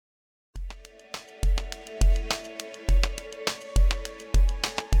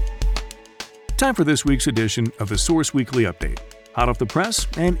Time for this week's edition of the Source Weekly Update. Hot off the press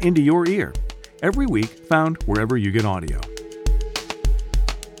and into your ear. Every week found wherever you get audio.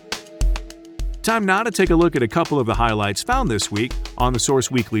 Time now to take a look at a couple of the highlights found this week on the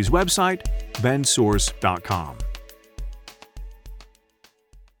Source Weekly's website, bendsource.com.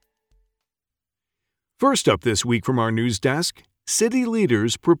 First up this week from our news desk, city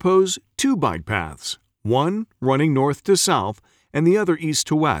leaders propose 2 bike paths, one running north to south and the other east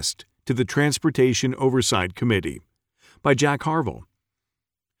to west, to the Transportation Oversight Committee. By Jack Harville.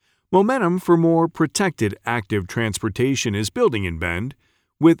 Momentum for more protected active transportation is building in Bend,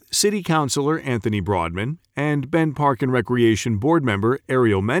 with City Councilor Anthony Broadman and Bend Park and Recreation Board member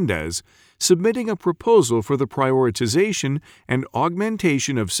Ariel Mendez submitting a proposal for the prioritization and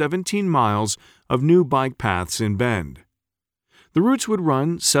augmentation of 17 miles of new bike paths in Bend. The routes would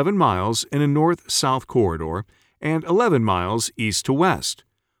run 7 miles in a north-south corridor and 11 miles east to west,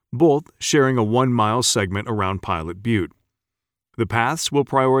 both sharing a 1-mile segment around Pilot Butte. The paths will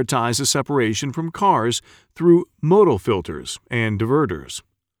prioritize a separation from cars through modal filters and diverters.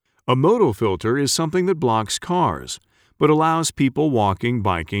 A modal filter is something that blocks cars, but allows people walking,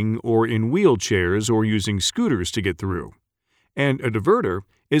 biking, or in wheelchairs or using scooters to get through. And a diverter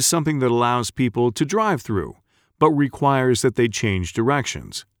is something that allows people to drive through, but requires that they change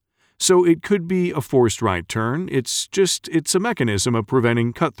directions. So it could be a forced right turn, it's a mechanism of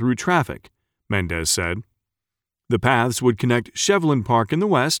preventing cut-through traffic, Mendez said. The paths would connect Shevlin Park in the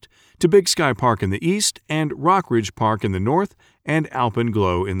west to Big Sky Park in the east and Rockridge Park in the north and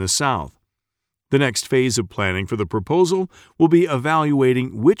Alpenglow in the south. The next phase of planning for the proposal will be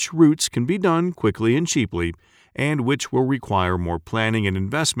evaluating which routes can be done quickly and cheaply and which will require more planning and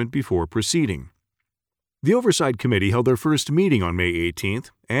investment before proceeding. The Oversight Committee held their first meeting on May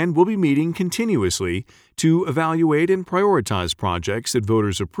 18th and will be meeting continuously to evaluate and prioritize projects that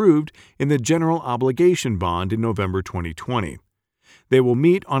voters approved in the General Obligation Bond in November 2020. They will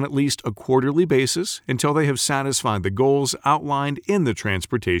meet on at least a quarterly basis until they have satisfied the goals outlined in the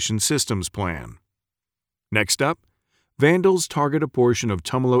Transportation Systems Plan. Next up, vandals target a portion of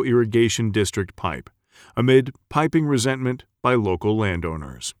Tumalo Irrigation District pipe, amid piping resentment by local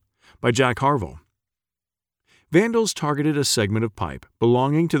landowners. By Jack Harville. Vandals targeted a segment of pipe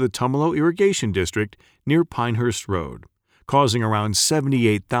belonging to the Tumalo Irrigation District near Pinehurst Road, causing around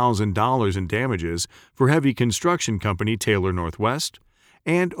 $78,000 in damages for heavy construction company Taylor Northwest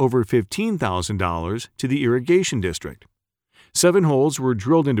and over $15,000 to the Irrigation District. 7 holes were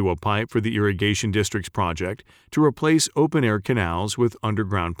drilled into a pipe for the Irrigation District's project to replace open-air canals with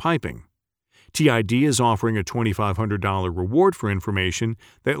underground piping. TID is offering a $2,500 reward for information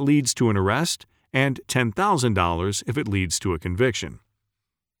that leads to an arrest and $10,000 if it leads to a conviction.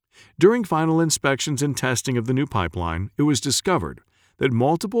 During final inspections and testing of the new pipeline, it was discovered that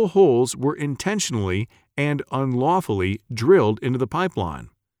multiple holes were intentionally and unlawfully drilled into the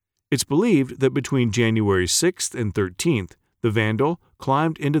pipeline. It's believed that between January 6th and 13th, the vandal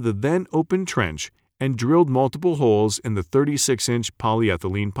climbed into the then open trench and drilled multiple holes in the 36-inch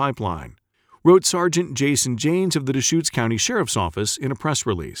polyethylene pipeline, wrote Sergeant Jason Janes of the Deschutes County Sheriff's Office in a press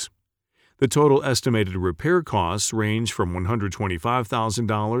release. The total estimated repair costs range from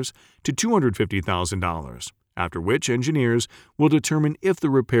 $125,000 to $250,000, after which engineers will determine if the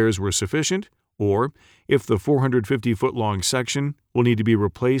repairs were sufficient or if the 450-foot-long section will need to be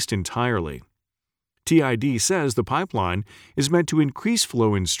replaced entirely. TID says the pipeline is meant to increase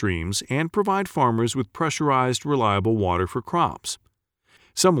flow in streams and provide farmers with pressurized, reliable water for crops.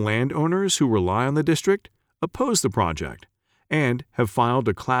 Some landowners who rely on the district oppose the project and have filed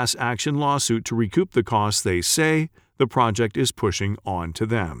a class action lawsuit to recoup the costs they say the project is pushing on to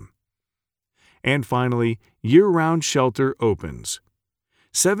them. And finally, year-round shelter opens.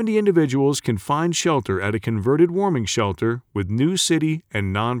 70 individuals can find shelter at a converted warming shelter with new city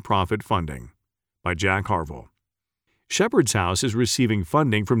and nonprofit funding. By Jack Harville. Shepherd's House is receiving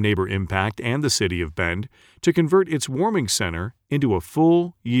funding from Neighbor Impact and the City of Bend to convert its warming center into a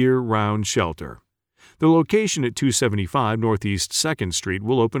full year-round shelter. The location at 275 Northeast 2nd Street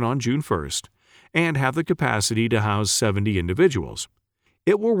will open on June 1st and have the capacity to house 70 individuals.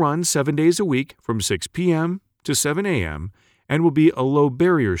 It will run 7 days a week from 6 p.m. to 7 a.m. and will be a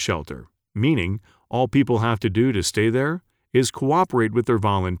low-barrier shelter, meaning all people have to do to stay there is cooperate with their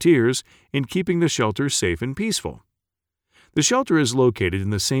volunteers in keeping the shelter safe and peaceful. The shelter is located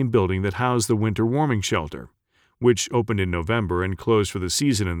in the same building that housed the winter warming shelter, which opened in November and closed for the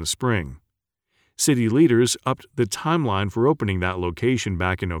season in the spring. City leaders upped the timeline for opening that location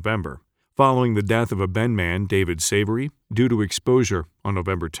back in November, following the death of a Bend man, David Savory, due to exposure on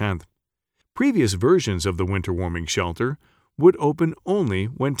November 10th. Previous versions of the winter warming shelter would open only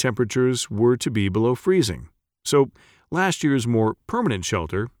when temperatures were to be below freezing. So, last year's more permanent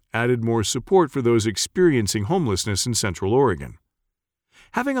shelter added more support for those experiencing homelessness in Central Oregon.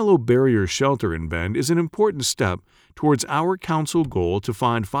 Having a low-barrier shelter in Bend is an important step towards our council goal to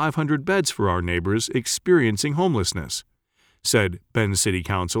find 500 beds for our neighbors experiencing homelessness, said Bend City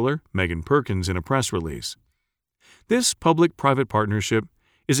Councilor Megan Perkins in a press release. This public-private partnership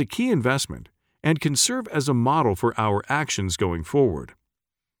is a key investment and can serve as a model for our actions going forward.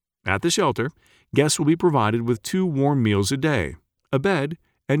 At the shelter, guests will be provided with 2 warm meals a day, a bed,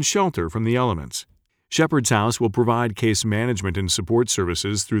 and shelter from the elements. Shepherd's House will provide case management and support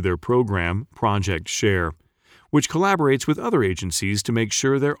services through their program, Project Share, which collaborates with other agencies to make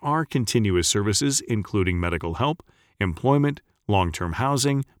sure there are continuous services including medical help, employment, long-term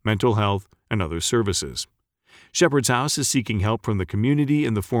housing, mental health, and other services. Shepherd's House is seeking help from the community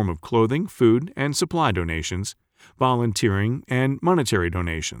in the form of clothing, food, and supply donations, volunteering, and monetary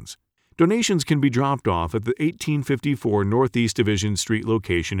donations. Donations can be dropped off at the 1854 Northeast Division Street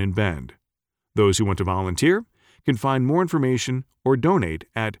location in Bend. Those who want to volunteer can find more information or donate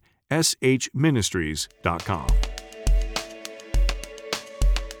at shministries.com.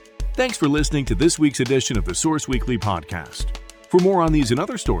 Thanks for listening to this week's edition of the Source Weekly podcast. For more on these and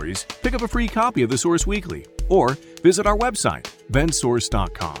other stories, pick up a free copy of the Source Weekly or visit our website,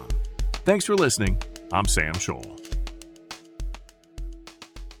 bendsource.com. Thanks for listening. I'm Sam Scholl.